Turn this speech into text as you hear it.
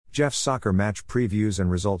Jeff's Soccer Match Previews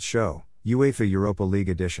and Results Show, UEFA Europa League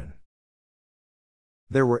Edition.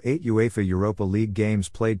 There were 8 UEFA Europa League games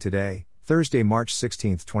played today, Thursday, March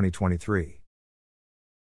 16, 2023.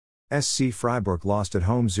 SC Freiburg lost at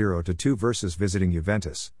home 0-2 versus visiting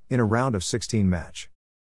Juventus, in a round of 16 match.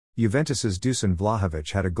 Juventus's Dusan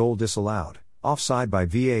Vlahovic had a goal disallowed, offside by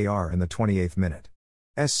VAR in the 28th minute.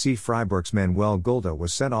 SC Freiburg's Manuel Gulda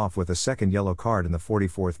was sent off with a second yellow card in the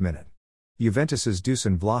 44th minute. Juventus's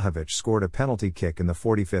Dusan Vlahovic scored a penalty kick in the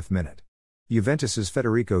 45th minute. Juventus's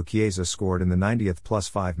Federico Chiesa scored in the 90th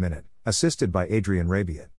 +5 minute, assisted by Adrian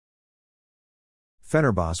Rabiot.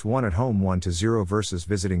 Fenerbahce won at home 1-0 versus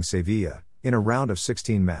visiting Sevilla, in a round of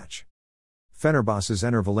 16 match. Fenerbahce's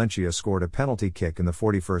Enner Valencia scored a penalty kick in the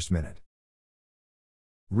 41st minute.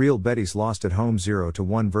 Real Betis lost at home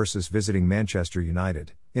 0-1 versus visiting Manchester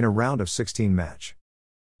United, in a round of 16 match.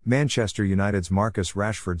 Manchester United's Marcus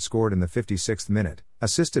Rashford scored in the 56th minute,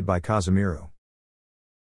 assisted by Casemiro.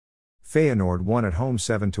 Feyenoord won at home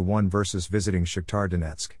 7-1 versus visiting Shakhtar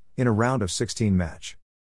Donetsk, in a round of 16 match.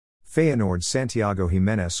 Feyenoord's Santiago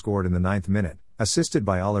Jimenez scored in the 9th minute, assisted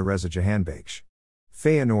by Alireza Jahanbakhsh.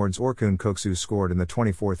 Feyenoord's Orkun Kökçü scored in the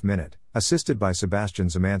 24th minute, assisted by Sebastian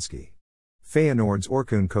Szymanski. Feyenoord's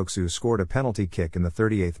Orkun Kökçü scored a penalty kick in the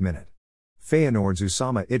 38th minute. Feyenoord's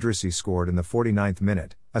Usama Idrissi scored in the 49th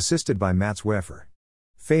minute, assisted by Mats Wefer.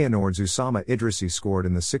 Feyenoord's Usama Idrissi scored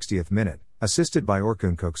in the 60th minute, assisted by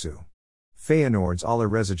Orkun Kökçü. Feyenoord's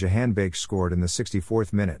Alireza Jahanbakhsh scored in the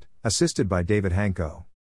 64th minute, assisted by David Hanko.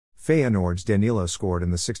 Feyenoord's Danilo scored in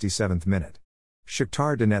the 67th minute.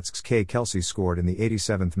 Shakhtar Donetsk's K. Kelsey scored in the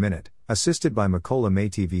 87th minute, assisted by Mikola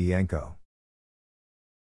Matviyenko.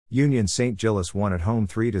 Union St. Gilles won at home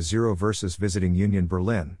 3-0 versus visiting Union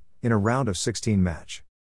Berlin, in a round of 16 match.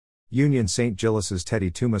 Union St. Giles's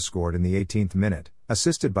Teddy Tuma scored in the 18th minute,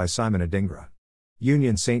 assisted by Simon Adingra.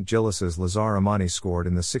 Union St. Giles's Lazar Amani scored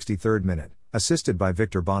in the 63rd minute, assisted by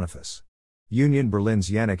Victor Boniface. Union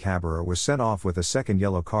Berlin's Yannick Haberer was sent off with a second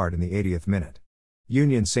yellow card in the 80th minute.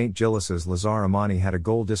 Union St. Giles's Lazar Amani had a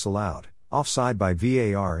goal disallowed, offside by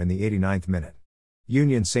VAR in the 89th minute.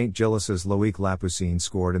 Union St. Giles's Loic Lapoussin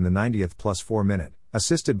scored in the 90th +4 minute,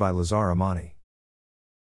 assisted by Lazar Amani.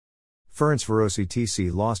 Ferencvárosi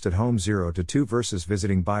TC lost at home 0-2 versus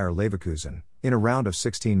visiting Bayer Leverkusen, in a round of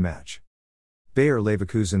 16 match. Bayer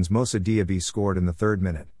Leverkusen's Moussa Diaby scored in the 3rd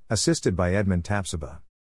minute, assisted by Edmund Tapsoba.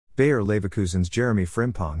 Bayer Leverkusen's Jeremy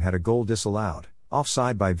Frimpong had a goal disallowed,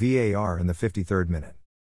 offside by VAR in the 53rd minute.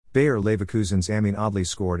 Bayer Leverkusen's Amin Adli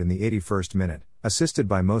scored in the 81st minute, assisted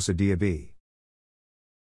by Moussa Diaby.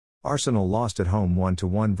 Arsenal lost at home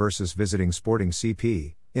 1-1 versus visiting Sporting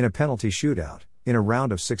CP, in a penalty shootout, in a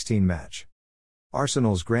round of 16 match.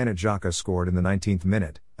 Arsenal's Granit Xhaka scored in the 19th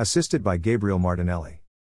minute, assisted by Gabriel Martinelli.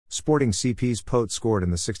 Sporting CP's Pote scored in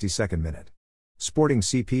the 62nd minute. Sporting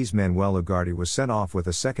CP's Manuel Ugarte was sent off with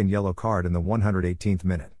a second yellow card in the 118th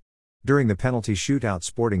minute. During the penalty shootout,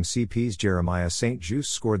 Sporting CP's Jeremiah St.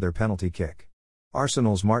 Just scored their penalty kick.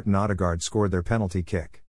 Arsenal's Martin Odegaard scored their penalty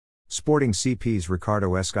kick. Sporting CP's Ricardo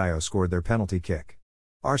Escaio scored their penalty kick.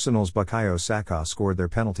 Arsenal's Bukayo Saka scored their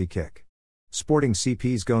penalty kick. Sporting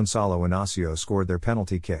CP's Gonçalo Inácio scored their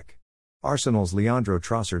penalty kick. Arsenal's Leandro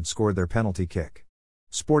Trossard scored their penalty kick.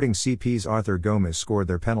 Sporting CP's Arthur Gomes scored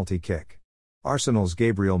their penalty kick. Arsenal's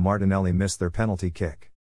Gabriel Martinelli missed their penalty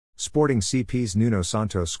kick. Sporting CP's Nuno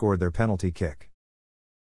Santos scored their penalty kick.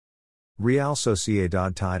 Real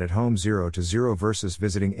Sociedad tied at home 0-0 versus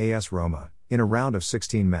visiting AS Roma, in a round of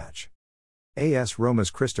 16 match. AS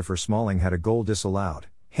Roma's Christopher Smalling had a goal disallowed,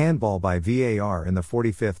 handball by VAR in the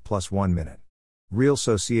 45th +1 minute. Real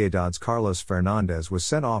Sociedad's Carlos Fernandez was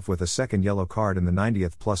sent off with a second yellow card in the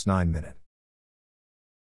 90th +9 minute.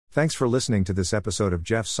 Thanks for listening to this episode of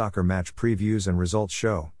Jeff's Soccer Match Previews and Results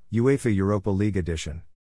Show, UEFA Europa League Edition.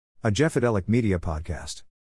 A Jeffadelic Media podcast.